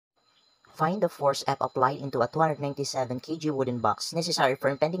Find the force F applied into a 297 kg wooden box necessary for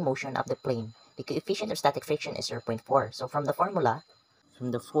impending motion of the plane. The coefficient of static friction is 0.4. So from the formula, from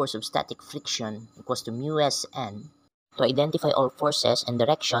the force of static friction equals to mu Sn. To identify all forces and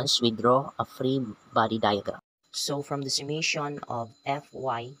directions, we draw a free body diagram. So from the summation of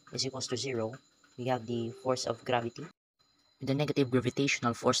Fy is equals to 0, we have the force of gravity, the negative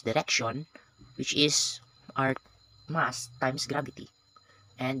gravitational force direction, which is our mass times gravity,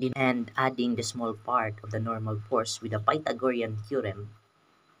 and adding the small part of the normal force with the Pythagorean theorem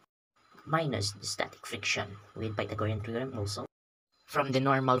minus the static friction with Pythagorean theorem also from the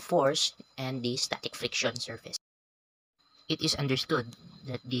normal force and the static friction surface. It is understood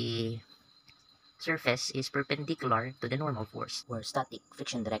that the surface is perpendicular to the normal force, where static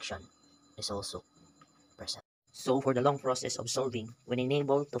friction direction is also present. So for the long process of solving, we're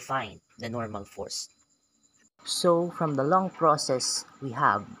unable to find the normal force. So from the long process, we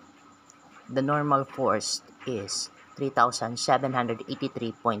have the normal force is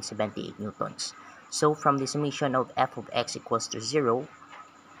 3,783.78 newtons. So from the summation of f of x equals to 0,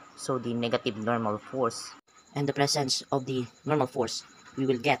 so the negative normal force and the presence of the normal force, we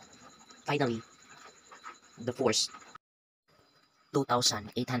will get finally the force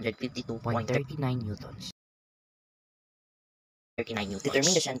 2,852.39 newtons. 39 newtons.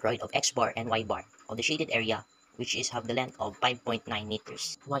 Determine the centroid of x bar and y bar of the shaded area, which is have the length of 5.9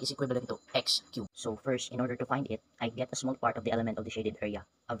 meters. Y is equivalent to x cubed. So first, in order to find it, I get a small part of the element of the shaded area,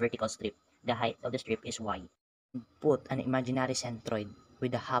 a vertical strip. The height of the strip is y. Put an imaginary centroid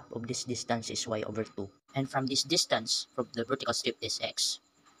with the half of this distance is y over 2. And from this distance, from the vertical strip is x.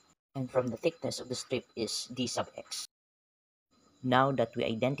 And from the thickness of the strip is d sub x. Now that we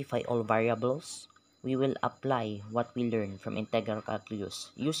identify all variables, we will apply what we learned from integral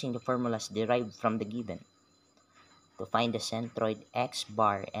calculus using the formulas derived from the given to find the centroid x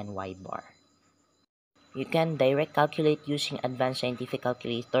bar and y bar. You can direct calculate using advanced scientific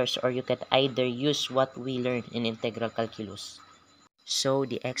calculators, or you can either use what we learned in integral calculus. So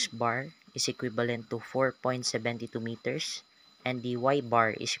the x bar is equivalent to 4.72 meters and the y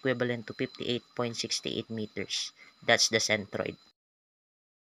bar is equivalent to 58.68 meters. That's the centroid.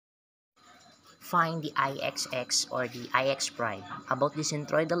 Find the Ixx or the Ix prime about the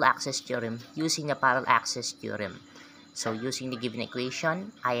centroidal axis theorem using the parallel axis theorem. So using the given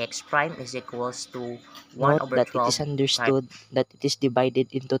equation, Ix prime is equals to 1 Note over that 12 it is understood that it is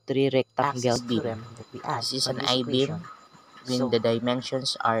divided into three rectangle axis theorem that we add This is from an this equation. I-beam when the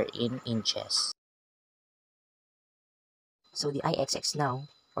dimensions are in inches. So the Ixx now,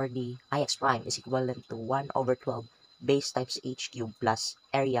 or the Ix prime, is equivalent to 1 over 12 base times h cubed plus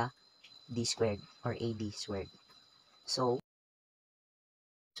area d squared or ad squared. So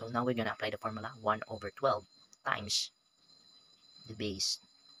now we're gonna apply the formula 1 over 12 times the base,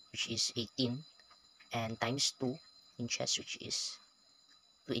 which is 18, and times 2 inches, which is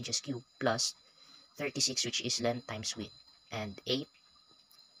 2 inches cubed, plus 36, which is length times width, and 8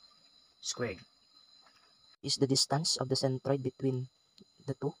 squared is the distance of the centroid between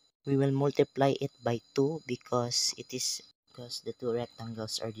the two. We will multiply it by 2 because the two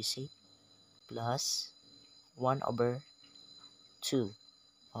rectangles are the same, plus 1 over 2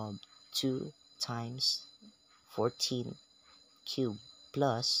 of 2 times 14 cube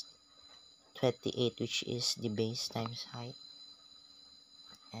plus 28, which is the base times height,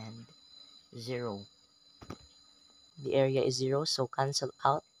 and 0. The area is 0, so cancel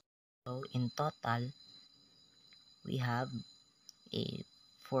out. So in total, we have a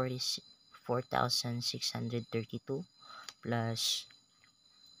 4,632 plus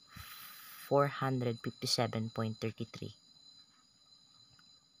 457.33.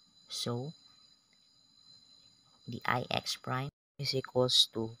 So the Ix prime is equals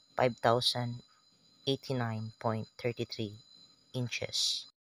to 5,089.33 inches.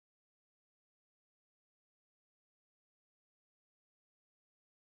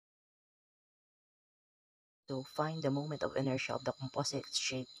 So find the moment of inertia of the composite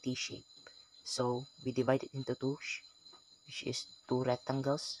shape T shape. So we divide it into two, which is two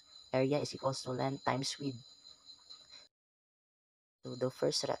rectangles. Area is equals to length times width. So the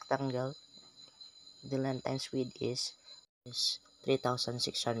first rectangle, the length times width is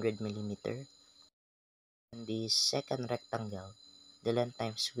 3,600 millimeter. And the second rectangle, the length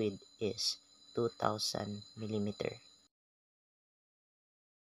times width is 2,000 millimeter.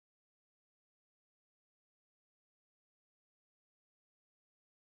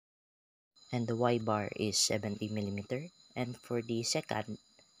 And the y bar is 70 millimeter. And for the second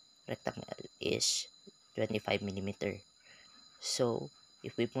rectangle is 25 millimeter. So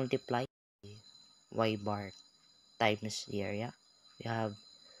if we multiply the y bar times the area, we have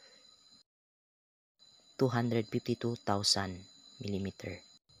 252,000 millimeter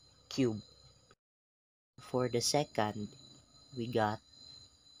cube. For the second, we got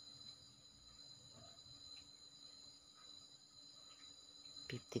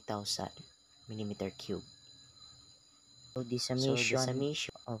 50,000 millimeter cube. So the summation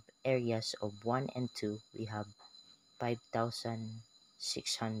of areas of 1 and 2, we have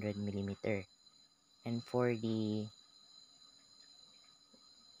 5,600 millimeter. And for the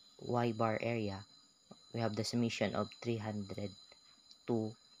Y bar area, we have the summation of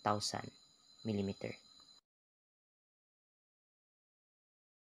 302,000 millimeter.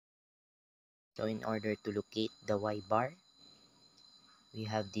 So in order to locate the Y bar, we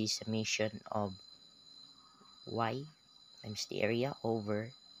have the summation of Y times the area over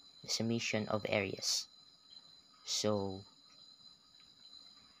the summation of areas. So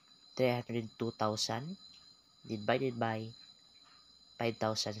 302,000 divided by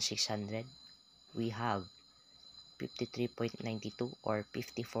 5,600, we have 53.92 or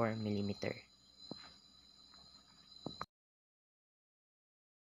 54 millimeter.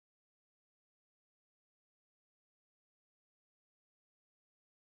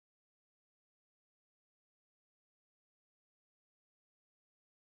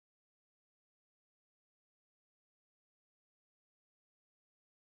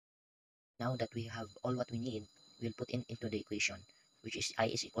 Now that we have all what we need, we'll put into the equation, which is I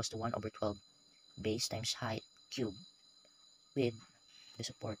is equals to 1 over 12 base times height cube with the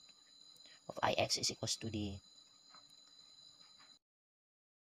support of Ix is equals to the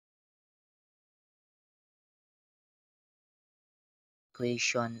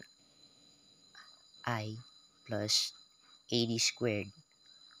Equation I plus AD squared.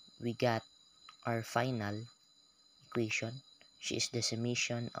 We got our final equation, which is the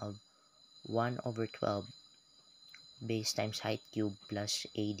summation of 1 over 12 base times height cube plus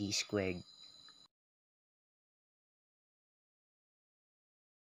AD squared.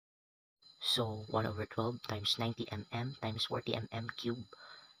 so 1 over 12 times 90 mm times 40 mm cube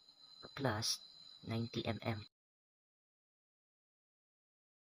plus 90 mm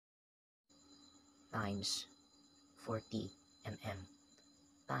times 40 mm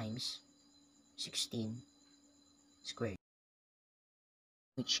times 16 squared,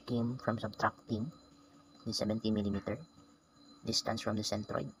 which came from subtracting the 70 millimeter distance from the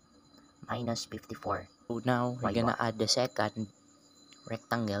centroid minus 54. So now we're Y gonna bar. add the second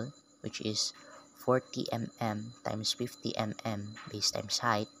rectangle, which is 40 mm times 50 mm base times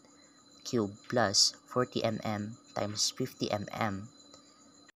height cube plus 40 mm times 50 mm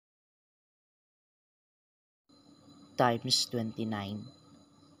times 29,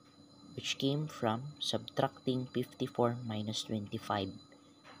 which came from subtracting 54 minus 25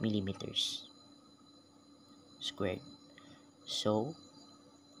 millimeters squared. So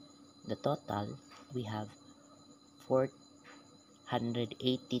the total, we have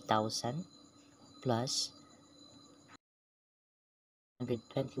 480,000 plus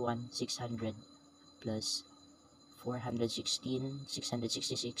 121,600 plus 416,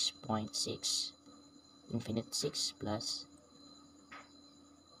 666.6 infinite 6 plus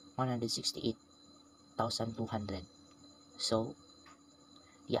 168,200. So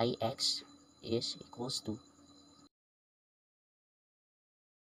the Ix is equals to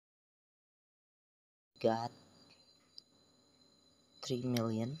got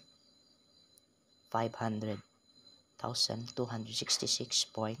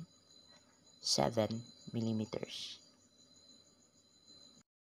 3,500,266.7 millimeters.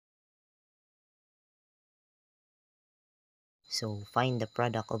 So find the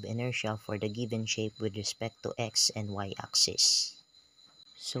product of inertia for the given shape with respect to x and y axis.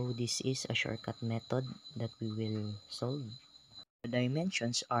 So this is a shortcut method that we will solve. The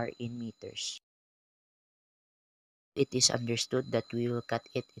dimensions are in meters. It is understood that we will cut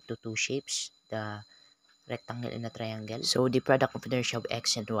it into two shapes, the rectangle and the triangle. So the product of inertia of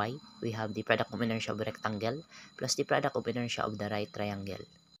x and y, we have the product of inertia of rectangle plus the product of inertia of the right triangle.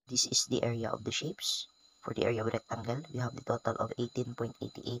 this is the area of the shapes. For the area of rectangle, we have the total of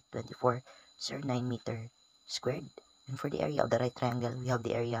 18.882409 meter squared. And for the area of the right triangle, we have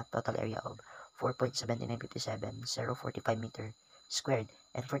the total area of 4.7957045 meter squared.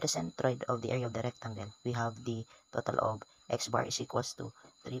 And for the centroid of the area of the rectangle, we have the total of x bar is equals to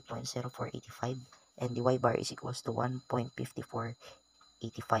 3.0485 and the y bar is equals to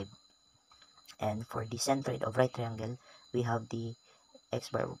 1.5485. And for the centroid of right triangle, we have the x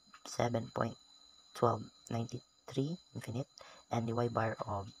bar 7.1293 infinite and the y bar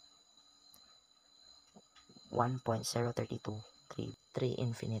of 1.0323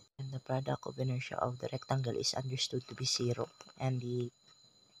 infinite. And the product of inertia of the rectangle is understood to be 0 and the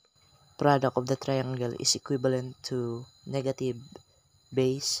product of the triangle is equivalent to negative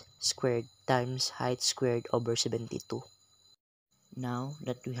base squared times height squared over 72. Now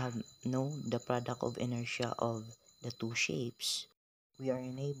that we have known the product of inertia of the two shapes, we are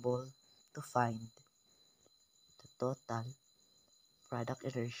enabled to find the total product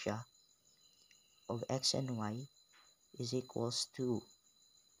inertia of x and y is equals to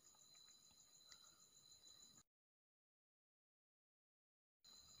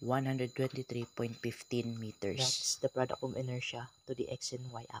 123.15 meters. That's the product of inertia to the x and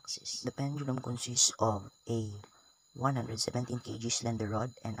y axis. The pendulum consists of a 117 kg slender rod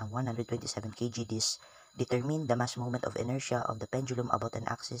and a 127 kg disc. Determine the mass moment of inertia of the pendulum about an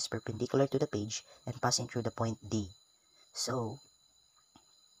axis perpendicular to the page and passing through the point D. So,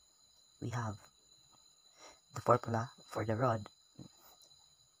 we have the formula for the rod.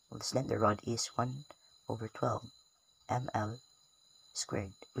 Well, the slender rod is 1 over 12 ml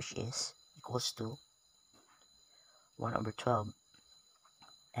squared, which is equals to 1 over 12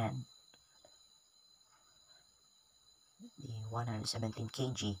 and the 117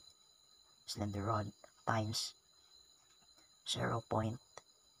 kg slender rod times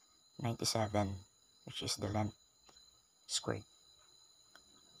 0.97, which is the length squared,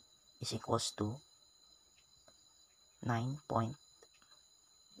 is equals to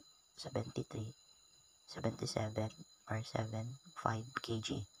 9.77 or 75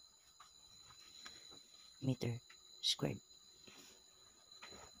 kg meter squared.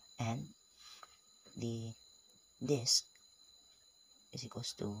 And the disc is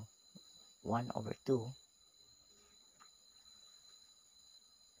equals to 1 over 2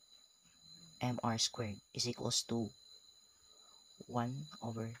 mr squared is equals to 1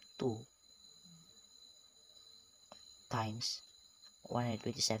 over 2 times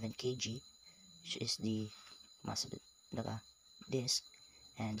 127 kg, which is the mass of the disc,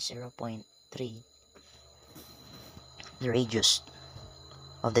 and 0.3 the radius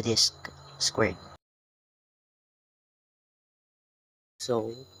of the disc squared.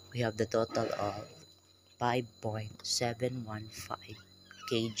 So we have the total of 5.715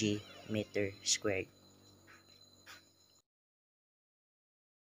 kg meter squared.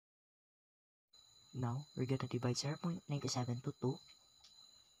 Now we're gonna divide 0.97 to 2,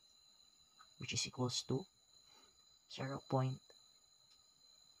 which is equals to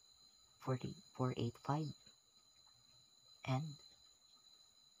 0.4485, and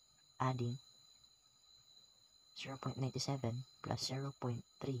adding 0.97 plus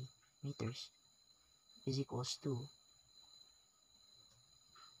 0.3 meters is equals to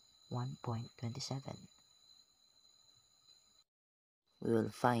 1.27. We will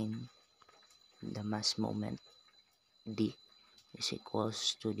find the mass moment D is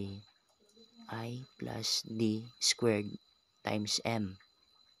equals to the I plus D squared times M.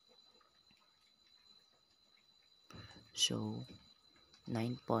 So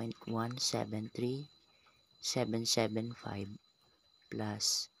 9.173775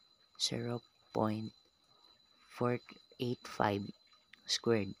 plus 0.485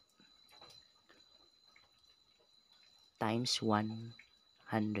 squared times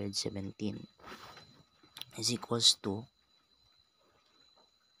 117 is equals to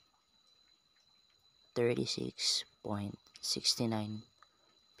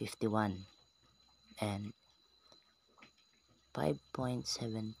 36.6951, and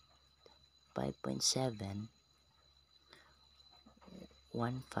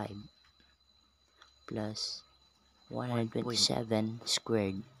 5.715 plus 127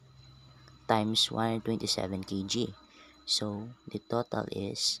 squared times 127 kg. So the total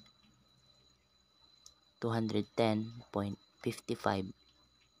is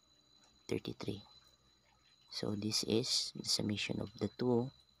 210.5533. So this is the summation of the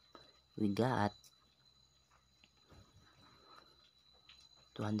two. We got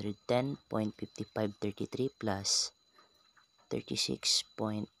 210.5533 plus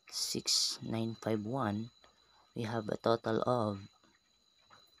 36.6951. We have a total of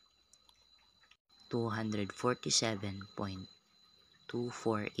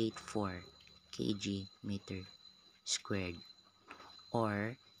 247.2484 kg meter squared,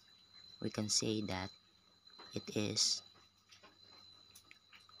 or we can say that it is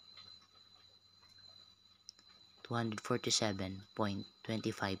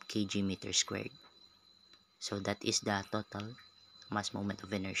 247.25 kg meter squared. So that is the total mass moment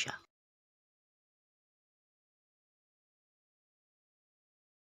of inertia.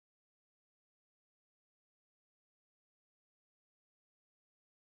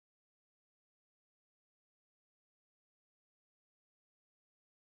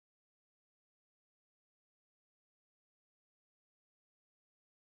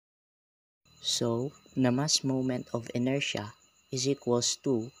 So, the mass moment of inertia is equals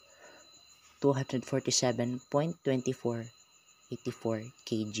to 247.2484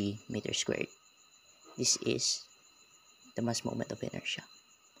 kg meter squared. This is the mass moment of inertia.